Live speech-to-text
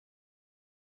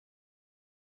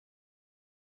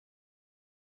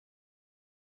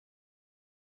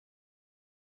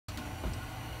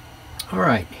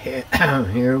Alright,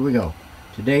 here we go.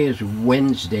 Today is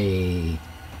Wednesday.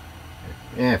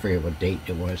 I forget what date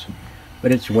it was,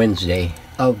 but it's Wednesday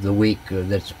of the week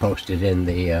that's posted in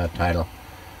the title.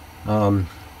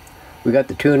 We got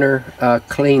the tuner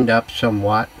cleaned up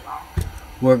somewhat.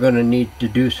 We're going to need to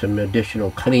do some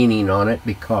additional cleaning on it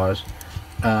because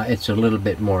it's a little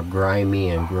bit more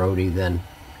grimy and grody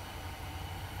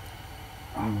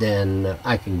than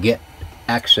I can get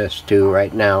access to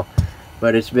right now.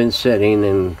 But it's been sitting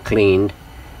and cleaned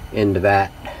in the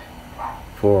vat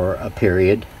for a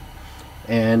period.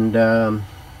 And we're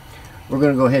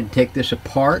going to go ahead and take this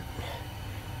apart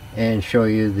and show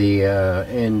you the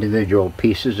individual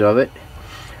pieces of it.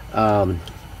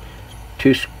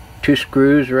 Two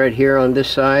screws right here on this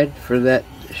side for that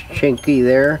chinky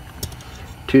there.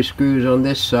 Two screws on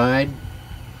this side.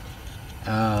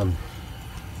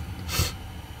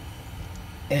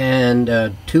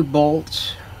 And two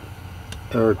bolts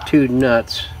or two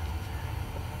nuts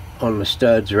on the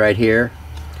studs right here.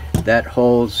 That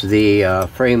holds the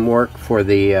framework for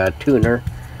the tuner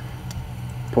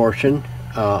portion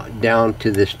down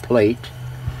to this plate,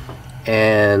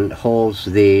 and holds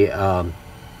the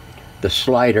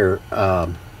slider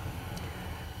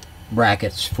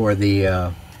brackets for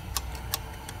the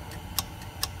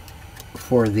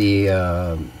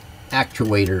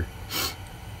actuator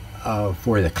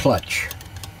for the clutch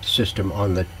system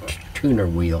on the tuner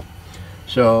wheel.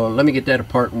 So let me get that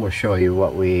apart and we'll show you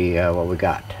what we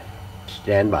got.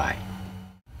 Stand by.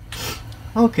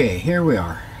 Okay, here we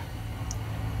are.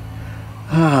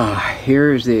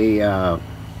 Here's the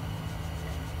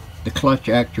clutch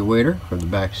actuator from the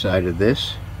back side of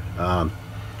this.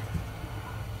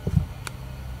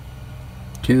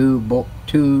 Two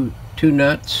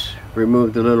nuts.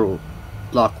 Remove the little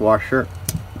lock washer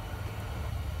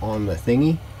on the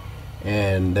thingy,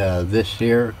 and this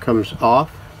here comes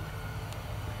off.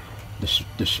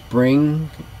 The spring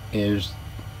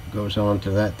goes on to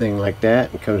that thing like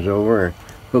that and comes over and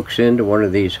hooks into one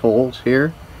of these holes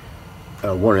here.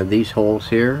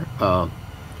 To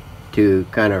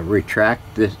kind of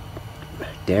retract this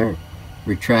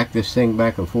thing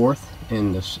back and forth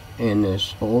in this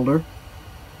holder,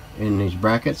 in these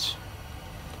brackets.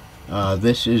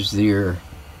 This is your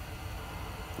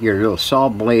little saw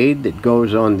blade that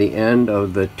goes on the end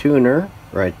of the tuner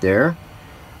right there.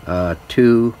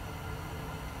 Two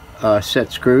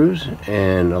set screws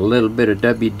and a little bit of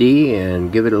WD,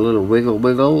 and give it a little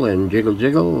wiggle and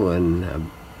jiggle and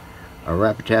a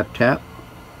rap tap,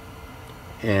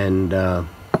 and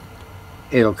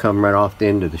it'll come right off the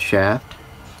end of the shaft.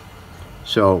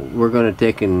 So we're going to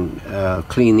take and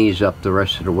clean these up the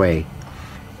rest of the way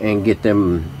and get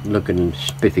them looking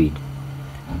spiffied.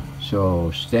 So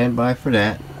stand by for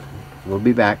that. We'll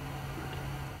be back.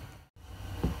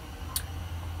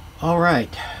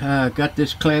 Alright, got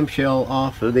this clamshell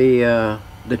off of the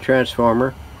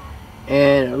transformer,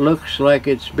 and it looks like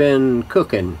it's been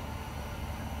cooking.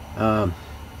 Get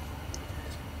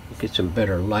some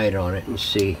better light on it and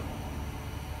see.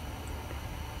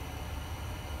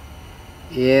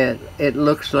 Yeah, it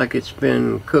looks like it's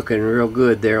been cooking real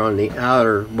good there on the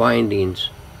outer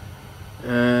windings.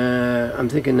 I'm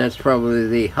thinking that's probably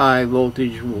the high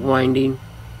voltage winding,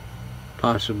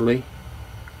 possibly.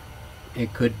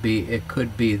 It could be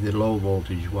the low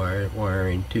voltage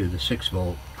wiring too, the 6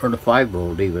 volt or the 5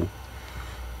 volt even.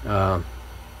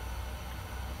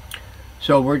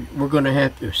 So we're going to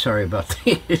have to, sorry about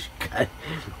this.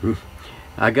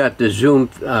 I got the zoom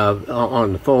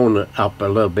on the phone up a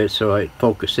little bit so I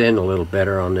focus in a little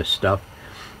better on this stuff,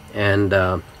 and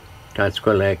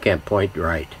consequently I can't point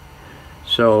right.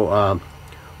 So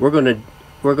we're gonna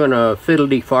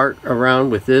fiddly fart around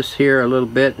with this here a little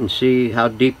bit and see how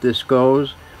deep this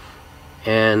goes,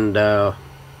 and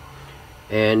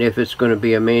if it's going to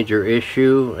be a major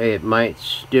issue. It might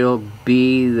still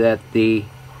be that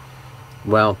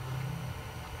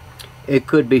it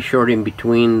could be shorting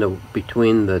between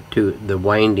the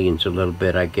windings a little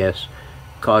bit, I guess,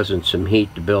 causing some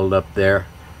heat to build up there,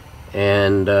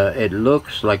 and it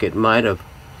looks like it might have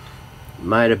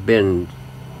been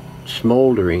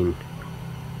smoldering.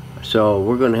 So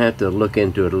we're going to have to look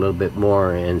into it a little bit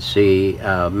more and see,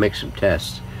 make some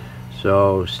tests.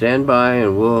 So stand by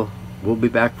and we'll be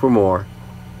back for more.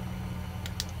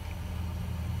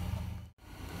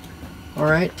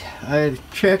 Alright, I've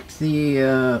checked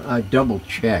I double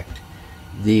checked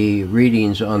the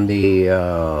readings on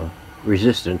the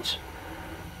resistance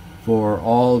for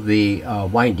all the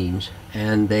windings,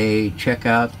 and they check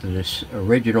out the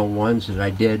original ones that I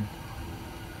did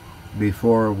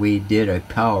before we did a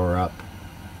power up,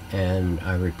 and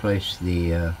I replaced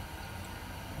the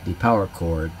power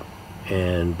cord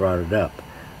and brought it up.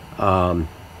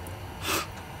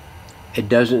 It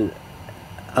doesn't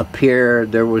appear,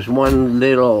 there was one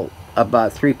little,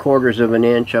 about 3/4 of an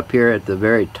inch up here at the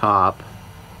very top,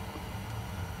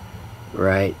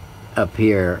 right up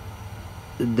here,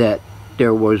 that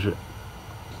there was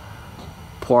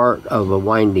part of a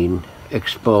winding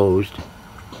exposed,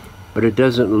 but it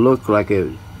doesn't look like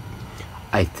it.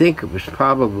 I think it was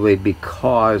probably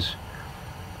because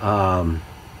of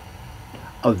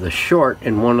the short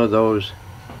in one of those.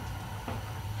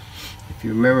 If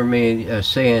you remember me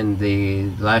saying the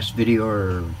last video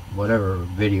or whatever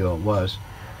video it was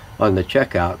on the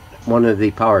checkout, one of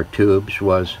the power tubes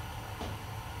was,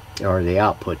 or the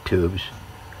output tubes,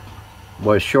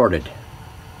 was shorted.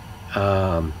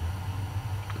 I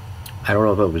don't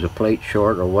know if it was a plate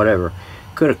short or whatever.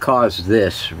 Could have caused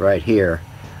this right here.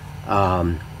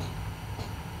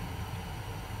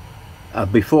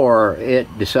 Before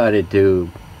it decided to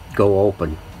go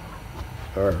open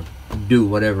or do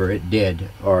whatever it did,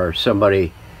 or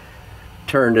somebody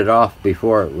turned it off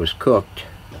before it was cooked,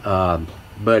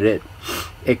 but it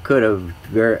could have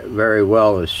very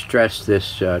well stressed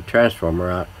this transformer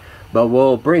out. But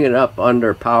we'll bring it up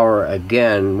under power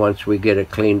again once we get it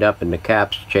cleaned up and the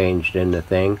caps changed in the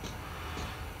thing,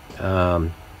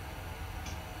 and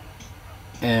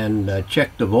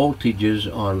check the voltages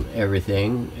on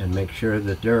everything and make sure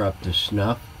that they're up to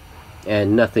snuff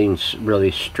and nothing's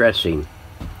really stressing.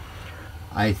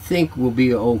 I think we'll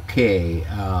be okay.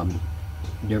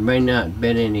 There may not have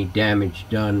been any damage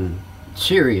done,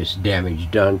 serious damage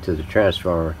done to the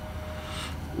transformer.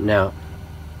 Now,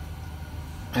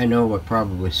 I know what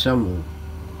probably some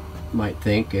might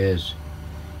think is,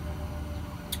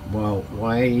 well,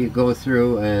 why you go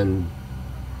through and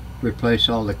replace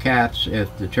all the caps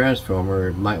if the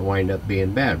transformer might wind up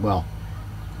being bad? Well,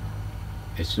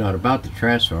 it's not about the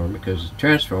transformer, because the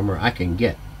transformer I can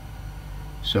get.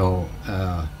 So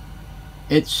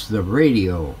it's the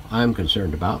radio I'm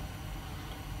concerned about,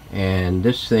 and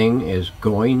this thing is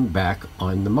going back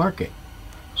on the market,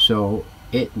 so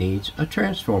it needs a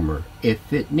transformer,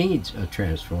 if it needs a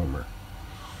transformer.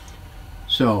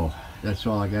 So that's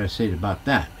all I got to say about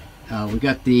that. We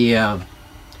got the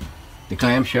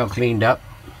clamshell cleaned up,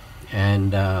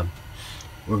 and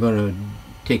we're going to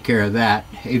take care of that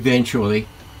eventually.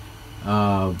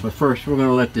 But first we're going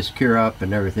to let this cure up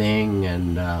and everything,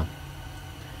 and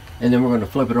then we're going to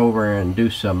flip it over and do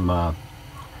some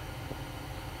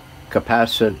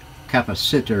capacitor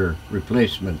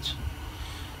replacements.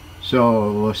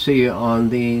 So we'll see you on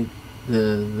the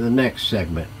next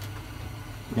segment.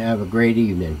 Have a great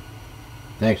evening.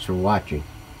 Thanks for watching.